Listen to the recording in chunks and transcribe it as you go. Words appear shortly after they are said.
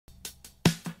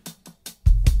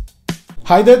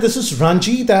Hi there, this is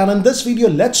Ranjit, and in this video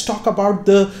let's talk about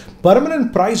the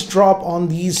permanent price drop on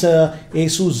these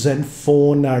Asus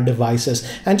Zenfone devices.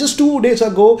 And just 2 days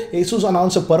ago, Asus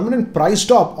announced a permanent price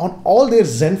drop on all their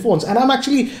Zenfones, and I'm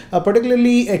actually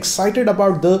particularly excited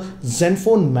about the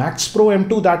Zenfone Max Pro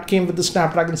M2 that came with the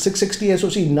Snapdragon 660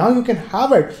 SoC. Now you can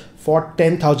have it for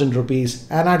 10,000 rupees,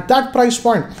 and at that price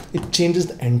point it changes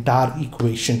the entire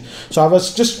equation. So I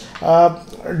was just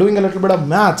doing a little bit of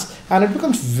maths, and it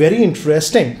becomes very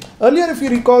interesting. Earlier, if you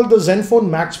recall, the Zenfone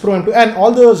Max Pro M2 and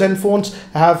all the Zenfones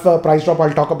have a price drop.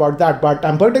 I'll talk about that, but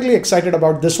I'm particularly excited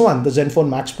about this one, the Zenfone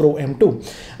Max Pro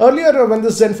M2. Earlier, when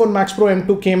this Zenfone Max Pro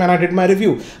M2 came and I did my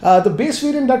review, the base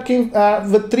variant that came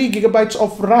with 3 GB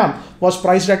of RAM was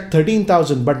priced at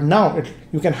 13,000, but now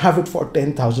you can have it for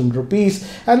 10,000 rupees.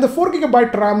 And the 4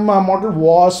 GB RAM model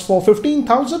was for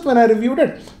 15,000 when I reviewed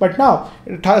it, but now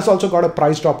it has also got a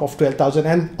price drop of 12,000,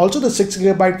 and also the 6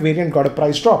 GB variant got a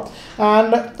price drop.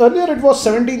 And earlier it was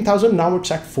 17,000, now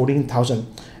it's at 14,000.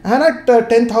 And at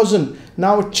 10,000,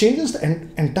 now it changes the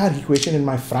entire equation in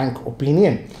my frank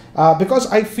opinion. Because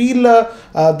I feel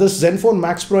this Zenfone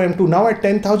Max Pro M2 now at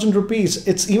 10,000 rupees,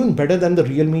 it's even better than the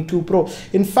Realme 2 Pro.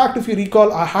 In fact, if you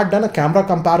recall, I had done a camera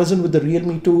comparison with the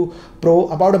Realme 2 Pro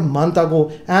about a month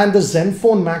ago, and the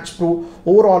Zenfone Max Pro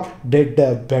overall did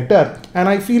better. And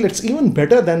I feel it's even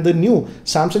better than the new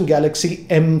Samsung Galaxy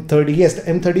M30. Yes, the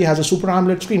M30 has a Super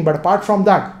AMOLED screen, but apart from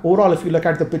that, overall, if you look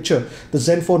at the picture, the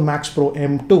Zenfone Max Pro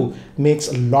M2 makes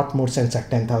a lot more sense at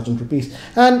 10,000 rupees.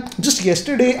 And just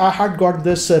yesterday, I had got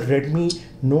this Redmi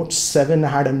Note 7, I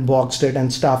had unboxed it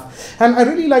and stuff, and I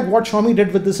really like what Xiaomi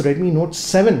did with this Redmi Note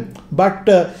 7. But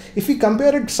if we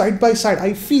compare it side by side,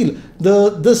 I feel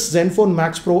this Zenfone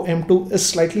Max Pro M2 is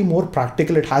slightly more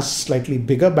practical. It has slightly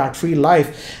bigger battery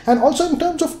life, and also in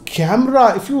terms of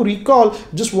camera, if you recall,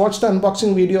 just watch the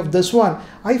unboxing video of this one,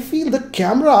 I feel the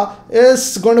camera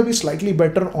is going to be slightly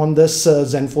better on this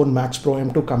Zenfone Max Pro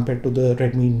M2 compared to the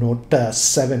Redmi Note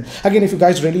 7. Again, if you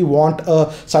guys really want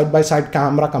a side-by-side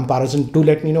camera comparison, do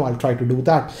let me know. I'll try to do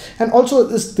that. And also,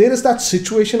 there is that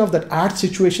situation of that ad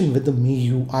situation with the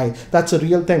MIUI. That's a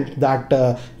real thing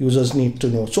that users need to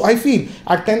know. So I feel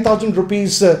at 10,000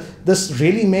 rupees, this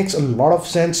really makes a lot of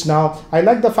sense now. I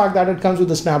like the fact that it comes with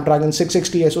the Snapdragon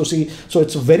 660 SoC, so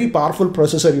it's a very powerful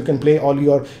processor. You can play all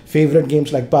your favorite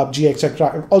games like PUBG,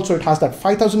 etc. Also, it has that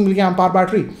 5,000 mAh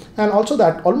battery, and also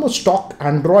that almost stock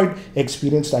Android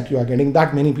experience that you are getting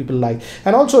that many people like.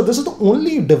 And also, this is the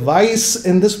only device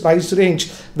in this price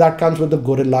range that comes with the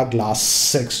Gorilla Glass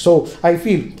 6. So I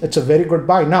feel it's a very good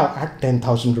buy now at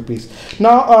 10,000 rupees.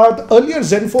 Now, the earlier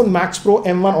Zenfone Max Pro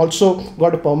M1 also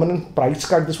got a permanent price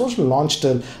cut. This was launched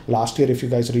last year, if you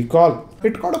guys recall.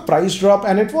 It got a price drop,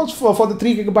 and it was for the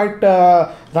 3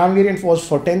 GB RAM variant was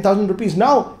for 10,000 rupees.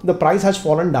 Now the price has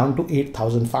fallen down to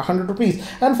 8,500 rupees,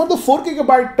 and for the 4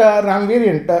 GB RAM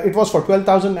variant it was for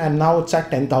 12,000, and now it's at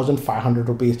 10,500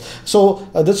 rupees. So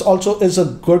this also is a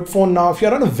good phone. Now if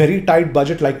you're on a very tight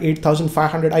budget like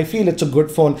 8,500, I feel it's a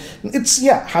good phone. It's,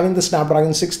 yeah, having the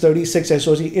Snapdragon 636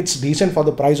 SoC, it's decent for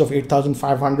the price of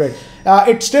 8,500.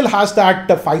 It still has that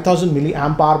 5,000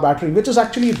 mAh battery, which is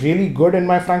actually really good in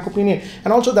my frank opinion,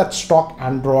 and also that stock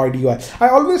Android UI. I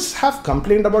always have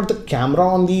complained about the camera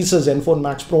on these Zenfone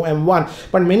Max Pro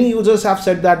M1, but many users have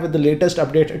said that with the latest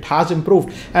update it has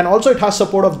improved, and also it has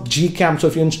support of Gcam. So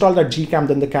if you install that Gcam,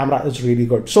 then the camera is really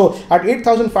good. So at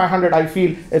 8,500, I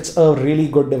feel it's a really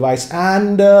good device,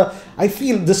 and I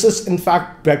feel this is in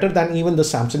fact better than even the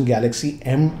Samsung Galaxy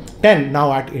M10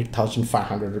 now at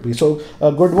 8,500 rupees. So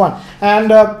a good one. And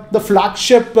the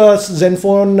flagship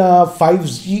Zenfone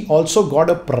 5G also got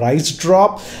a price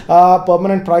drop,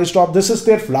 permanent price drop. This is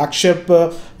their flagship.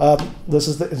 This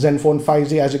is the Zenfone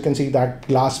 5G. As you can see, that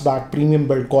glass back, premium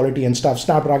build quality and stuff,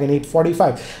 Snapdragon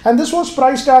 845. And this was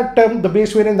priced at the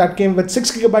base variant that came with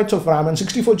 6 GB of RAM and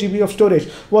 64 GB of storage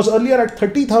was earlier at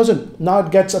 30,000. Now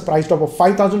it gets a price drop of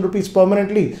 5,000 rupees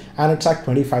permanently, and it's at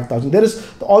 25,000. There is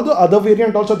all the other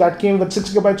variant also that came with 6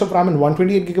 GB of RAM and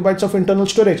 128 GB of internal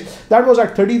storage. That was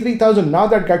at 33,000. Now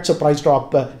that gets a price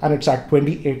drop and it's at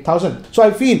 28,000. So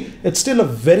I feel it's still a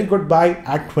very good buy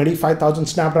at 25,000.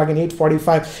 Snapdragon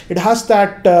 845. It has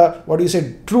that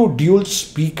true dual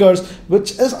speakers,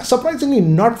 which is surprisingly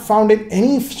not found in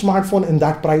any smartphone in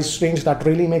that price range. That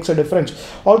really makes a difference.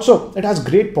 Also, it has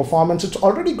great performance. It's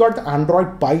already got the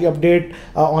Android Pie update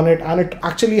on it, and it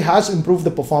actually has improved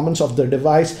the performance of the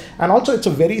device, and also it's a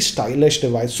very stylish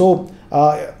device. So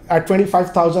at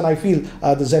 25,000, I feel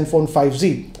the Zenfone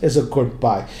 5G is a good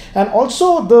buy. And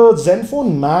also the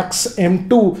Zenfone Max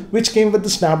M2, which came with the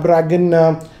Snapdragon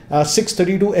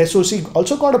 632 SoC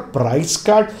also got a price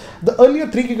cut. The earlier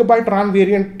 3GB RAM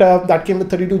variant that came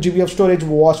with 32GB of storage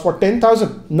was for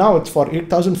 10,000. Now it's for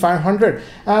 8,500.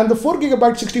 And the 4GB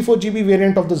 64GB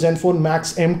variant of the Zenfone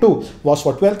Max M2 was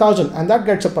for 12,000, and that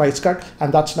gets a price cut,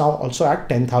 and that's now also at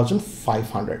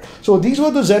 10,500. So these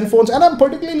were the Zenfones, and I'm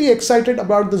particularly excited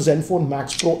about the Zenfone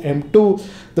Max Pro M2.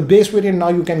 The base variant now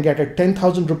you can get at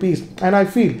 10,000 rupees, and I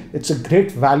feel it's a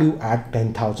great value at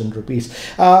 10,000 rupees.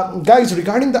 Guys,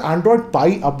 regarding the Android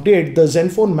Pie update, the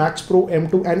Zenfone Max Pro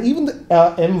M2 and even the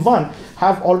M1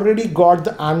 have already got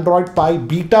the Android Pie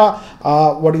beta.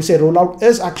 Rollout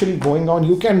is actually going on.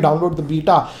 You can download the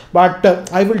beta, but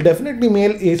I will definitely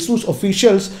mail Asus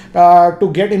officials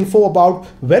to get info about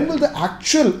when will the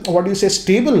actual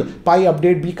stable Pie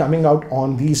update be coming out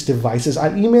on these devices.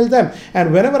 I'll email them,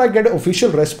 and whenever I get an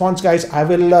official response, guys, I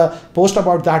will post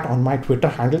about that on my Twitter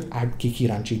handle at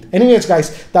Geekyranjit. Anyways,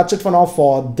 guys, that's it for now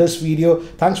for this video.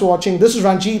 Thanks for watching. This is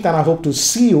Ranjit, and I hope to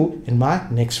see you in my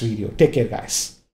next video. Take care, guys.